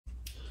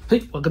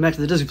Hey, welcome back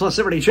to the Disney Plus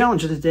Everyday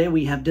Challenge. And today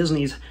we have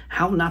Disney's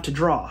How Not to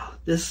Draw.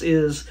 This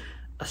is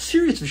a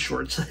series of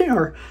shorts. They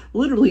are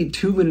literally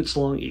 2 minutes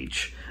long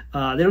each. They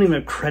don't even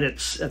have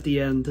credits at the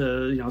end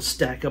to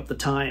stack up the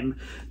time.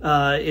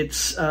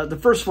 The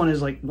first one is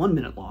like 1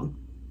 minute long,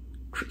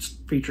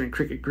 featuring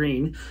Cricket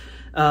Green.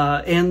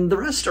 And the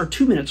rest are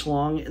 2 minutes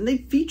long, and they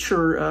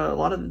feature a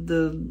lot of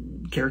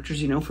the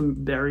characters,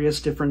 from various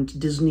different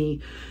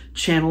Disney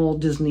Channel,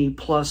 Disney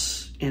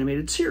Plus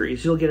animated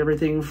series. You'll get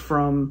everything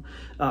from,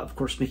 of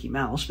course, Mickey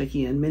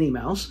and Minnie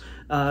Mouse,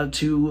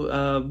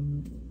 to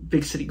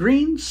Big City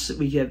Greens.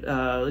 We get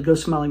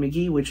Ghost Molly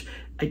McGee, which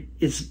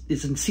is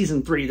in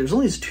season 3. There's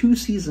only 2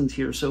 seasons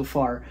here so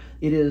far.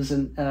 It is,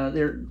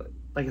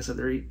 like I said,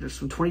 there's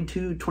from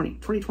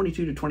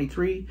 2022 to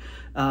 23.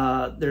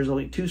 There's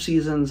only 2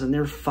 seasons, and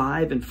they're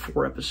 5 and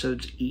 4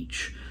 episodes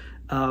each.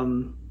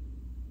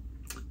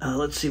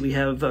 Let's see, we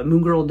have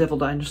Moon Girl and Devil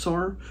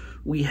Dinosaur.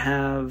 We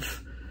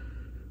have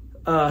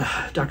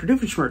Dr.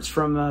 Doofenshmirtz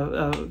from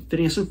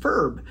Phineas and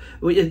Ferb.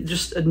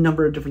 Just a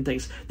number of different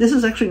things. This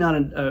is actually not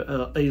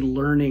a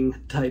learning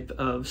type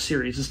of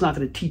series. It's not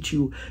going to teach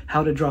you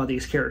how to draw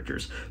these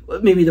characters.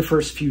 Maybe the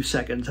first few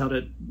seconds, how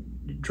to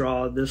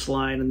draw this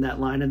line and that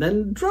line, and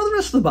then draw the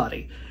rest of the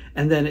body.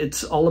 And then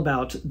it's all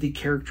about the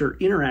character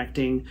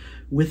interacting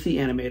with the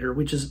animator,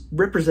 which is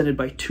represented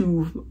by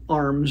 2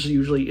 arms,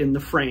 usually in the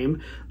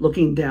frame,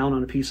 looking down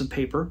on a piece of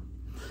paper,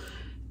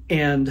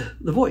 and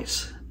the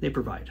voice they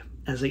provide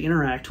as they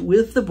interact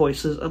with the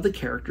voices of the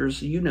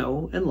characters you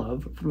know and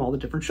love from all the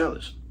different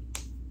shows.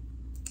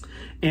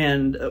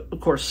 And of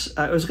course,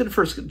 I was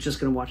just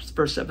going to watch the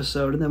first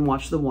episode and then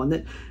watch the one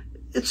that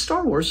it's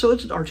Star Wars, so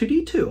it's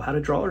R2-D2, how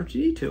to draw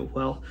R2-D2.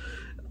 Well,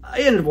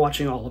 I ended up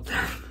watching all of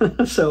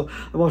them. So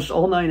I watched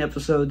all 9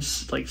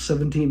 episodes, like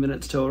 17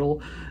 minutes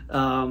total.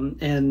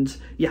 And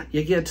yeah,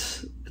 you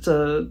get,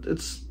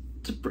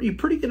 you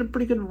pretty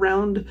good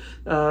round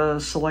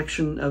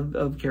selection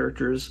of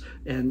characters,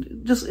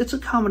 and just it's a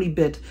comedy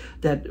bit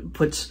that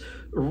puts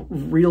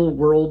real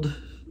world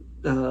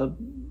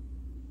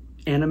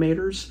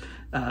animators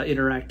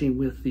interacting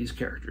with these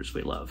characters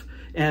we love.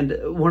 And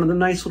one of the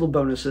nice little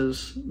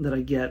bonuses that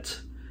I get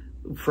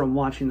from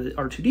watching the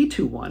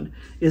R2-D2 one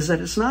is that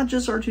it's not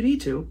just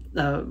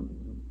R2-D2,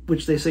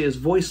 which they say is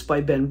voiced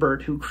by Ben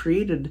Burtt, who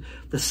created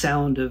the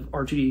sound of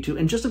R2-D2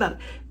 and just about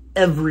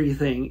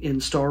everything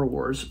in Star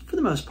Wars. For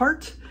the most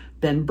part,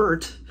 Ben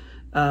Burtt,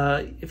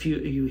 if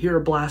you hear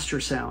a blaster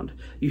sound,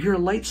 you hear a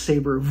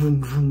lightsaber,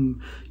 vroom,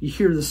 vroom, you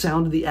hear the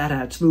sound of the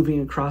AT-ATs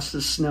moving across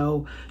the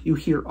snow, you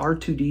hear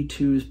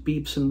R2-D2's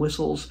beeps and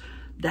whistles,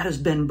 that is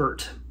Ben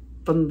Burtt.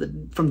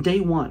 From day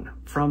one,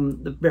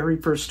 from the very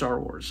first Star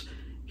Wars,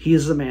 he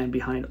is the man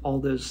behind all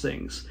those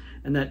things.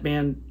 And that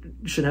man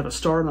should have a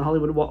star on the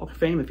Hollywood Walk of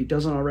Fame if he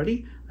doesn't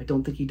already. I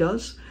don't think he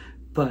does.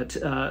 But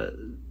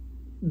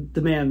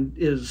the man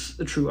is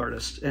a true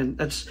artist. And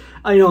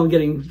I know I'm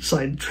getting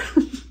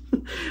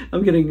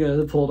I'm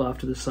getting pulled off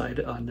to the side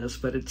on this,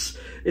 but this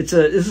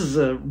is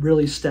a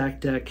really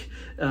stacked deck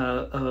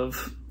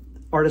of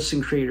artists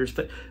and creators.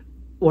 But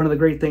one of the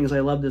great things I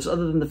love this,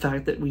 other than the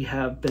fact that we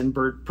have Ben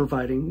Burtt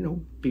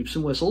providing, beeps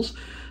and whistles,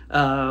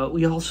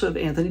 we also have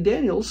Anthony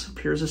Daniels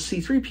appears as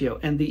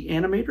C-3PO, and the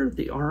animator,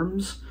 the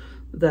arms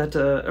that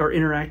are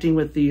interacting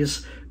with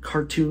these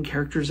cartoon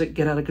characters that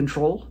get out of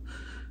control,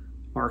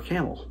 Mark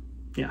Hamill.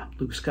 Yeah,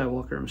 Luke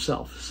Skywalker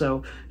himself.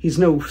 So he's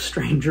no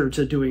stranger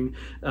to doing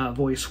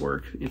voice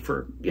work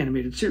for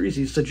animated series.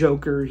 He's the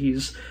Joker.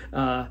 He's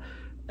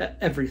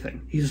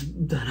everything. He's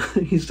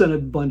done a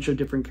bunch of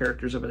different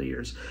characters over the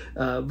years,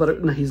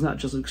 but he's not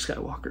just Luke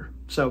Skywalker.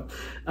 So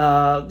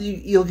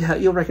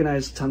you'll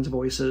recognize tons of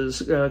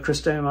voices. Chris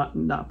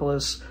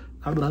Diamantopoulos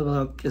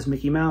is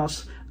Mickey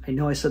Mouse. I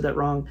know I said that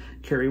wrong.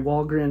 Kerry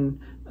Walgren.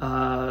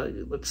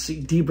 Let's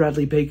see. D.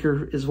 Bradley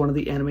Baker is one of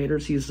the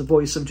animators. He's the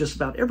voice of just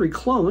about every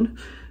clone,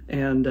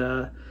 and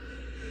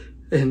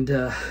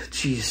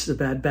geez, the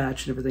Bad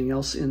Batch and everything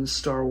else in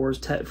Star Wars.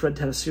 Fred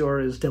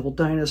Tatasciore is Devil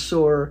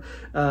Dinosaur.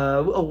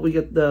 We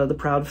get the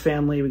Proud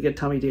Family. We get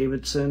Tommy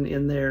Davidson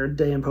in there.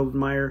 Dan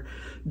Povenmire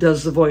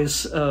does the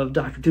voice of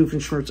Dr.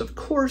 Doofenshmirtz, of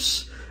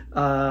course.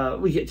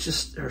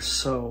 There's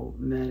so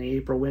many.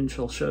 April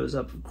Winchell shows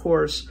up, of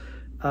course.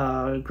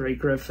 Greg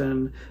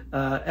Griffin,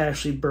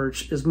 Ashley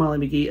Birch is Molly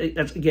McGee.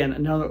 That's again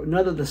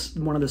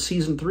one of the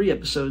season 3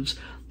 episodes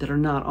that are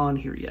not on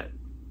here yet.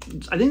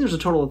 I think there's a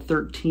total of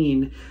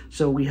 13,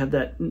 so we have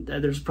that.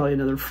 There's probably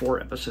another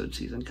 4-episode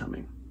season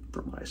coming,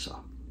 from what I saw.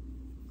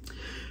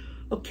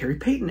 Oh, Carrie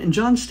Payton and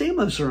John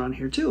Stamos are on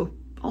here too.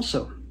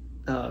 Also,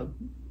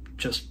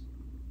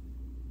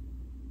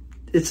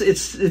 it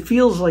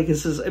feels like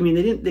this is. I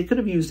mean, they could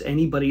have used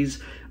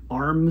anybody's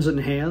arms and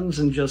hands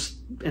and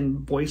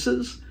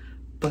voices,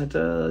 but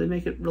they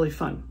make it really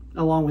fun,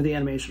 along with the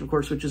animation, of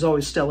course, which is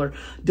always stellar,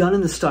 done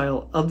in the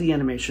style of the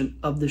animation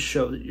of the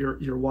show that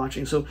you're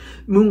watching. So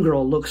Moon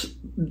Girl looks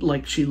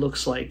like she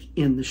looks like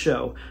in the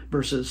show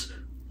versus,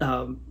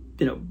 the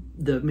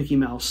Mickey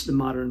Mouse, the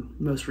modern,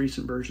 most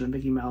recent version of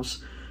Mickey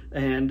Mouse,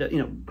 and,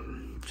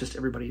 just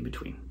everybody in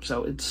between.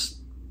 So it's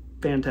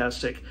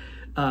fantastic.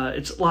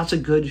 It's lots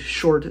of good,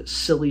 short,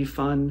 silly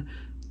fun.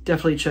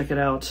 Definitely check it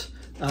out.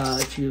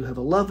 If you have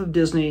a love of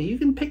Disney, you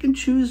can pick and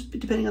choose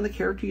depending on the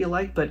character you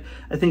like, but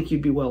I think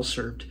you'd be well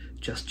served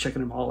just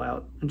checking them all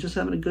out and just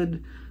having a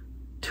good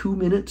 2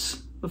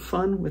 minutes of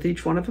fun with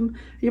each one of them.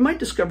 You might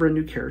discover a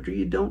new character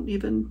you don't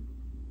even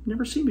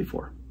never seen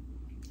before.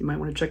 You might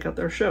want to check out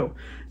their show.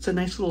 It's a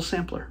nice little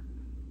sampler.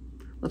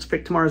 Let's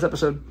pick tomorrow's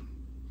episode.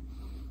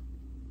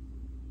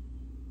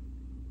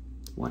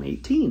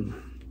 118.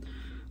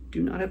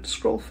 Do not have to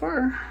scroll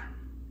far.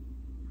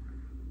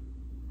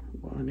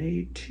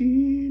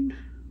 118.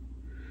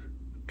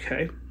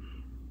 Okay.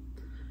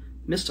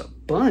 Missed a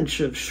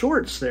bunch of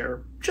shorts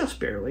there, just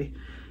barely.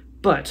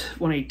 But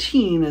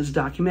 118 is a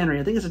documentary.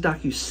 I think it's a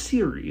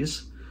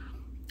docu-series.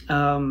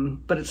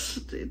 But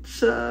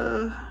it's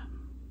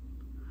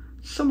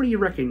somebody you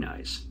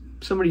recognize.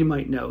 Somebody you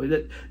might know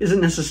that isn't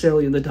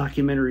necessarily in the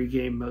documentary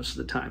game most of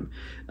the time.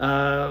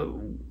 We're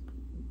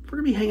going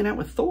to be hanging out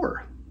with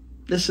Thor.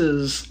 This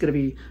is going to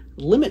be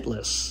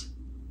Limitless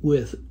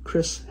with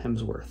Chris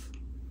Hemsworth.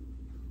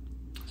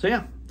 So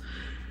yeah,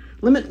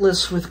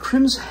 Limitless with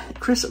Chris.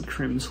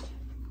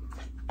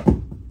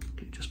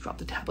 Okay, just dropped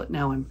the tablet.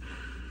 Now I'm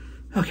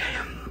okay.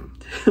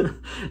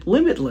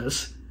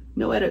 Limitless,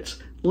 no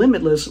edits.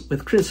 Limitless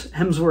with Chris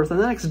Hemsworth on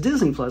the next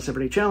Disney Plus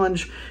Everyday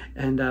Challenge,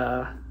 and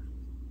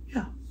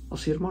yeah, I'll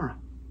see you tomorrow.